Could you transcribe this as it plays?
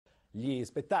Gli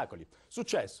spettacoli.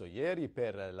 Successo ieri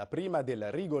per la prima del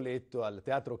Rigoletto al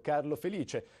Teatro Carlo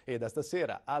Felice e da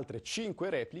stasera altre 5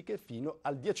 repliche fino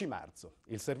al 10 marzo.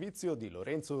 Il servizio di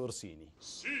Lorenzo Orsini.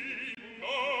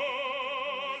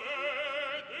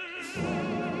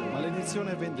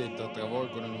 Maledizione e vendetta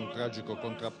travolgono in un tragico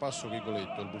contrappasso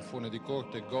Rigoletto, il buffone di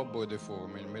corte gobbo e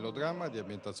deforme. Il melodramma di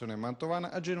ambientazione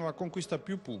mantovana a Genova conquista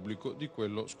più pubblico di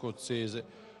quello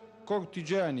scozzese.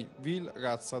 Cortigiani, vil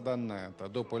razza dannata.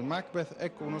 Dopo il Macbeth,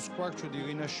 ecco uno squarcio di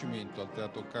rinascimento al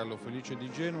Teatro Carlo Felice di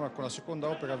Genova con la seconda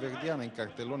opera verdiana in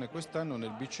cartellone quest'anno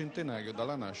nel bicentenario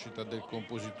dalla nascita del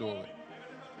compositore.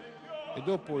 E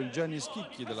dopo il Gianni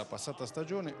Schicchi della passata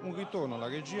stagione, un ritorno alla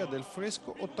regia del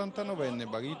fresco 89enne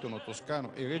baritono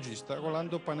toscano e regista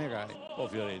Rolando Panerai. Un po'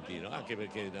 fiorentino, anche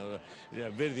perché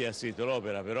Verdi ha scritto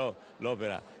l'opera, però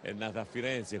l'opera è nata a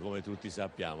Firenze come tutti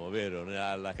sappiamo, vero?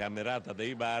 Alla Camerata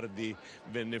dei Bardi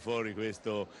venne fuori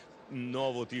questo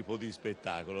nuovo tipo di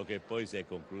spettacolo che poi si è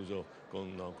concluso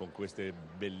con queste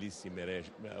bellissime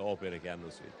opere che hanno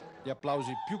scritto. Gli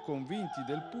applausi più convinti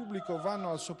del pubblico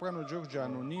vanno al soprano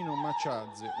georgiano Nino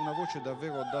Maciazze, una voce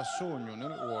davvero da sogno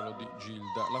nel ruolo di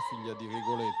Gilda, la figlia di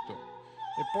Rigoletto.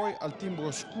 E poi al timbro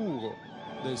scuro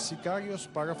del sicario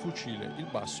sparafucile, il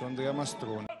basso Andrea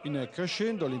Mastroni. In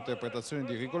crescendo l'interpretazione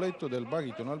di Rigoletto del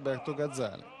baritono Alberto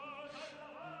Gazzale.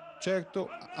 Certo,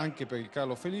 anche per il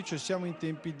Carlo Felice siamo in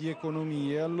tempi di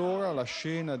economia e allora la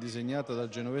scena disegnata dal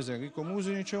genovese Enrico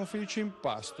Musini c'è un felice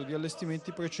impasto di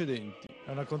allestimenti precedenti.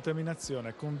 È una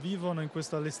contaminazione, convivono in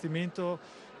questo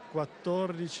allestimento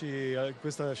 14,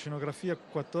 questa scenografia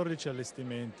 14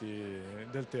 allestimenti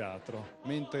del teatro.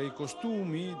 Mentre i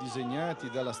costumi disegnati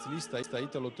dalla stilista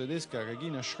italo-tedesca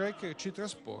Regina Schrecker ci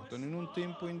trasportano in un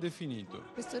tempo indefinito.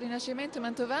 Questo rinascimento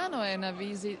mantovano è una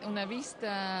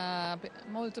vista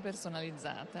molto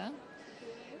personalizzata,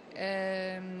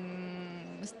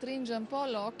 stringe un po'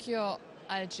 l'occhio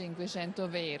al Cinquecento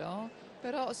vero,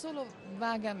 però solo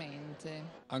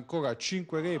vagamente. Ancora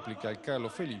 5 repliche al Carlo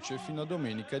Felice fino a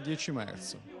domenica 10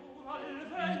 marzo.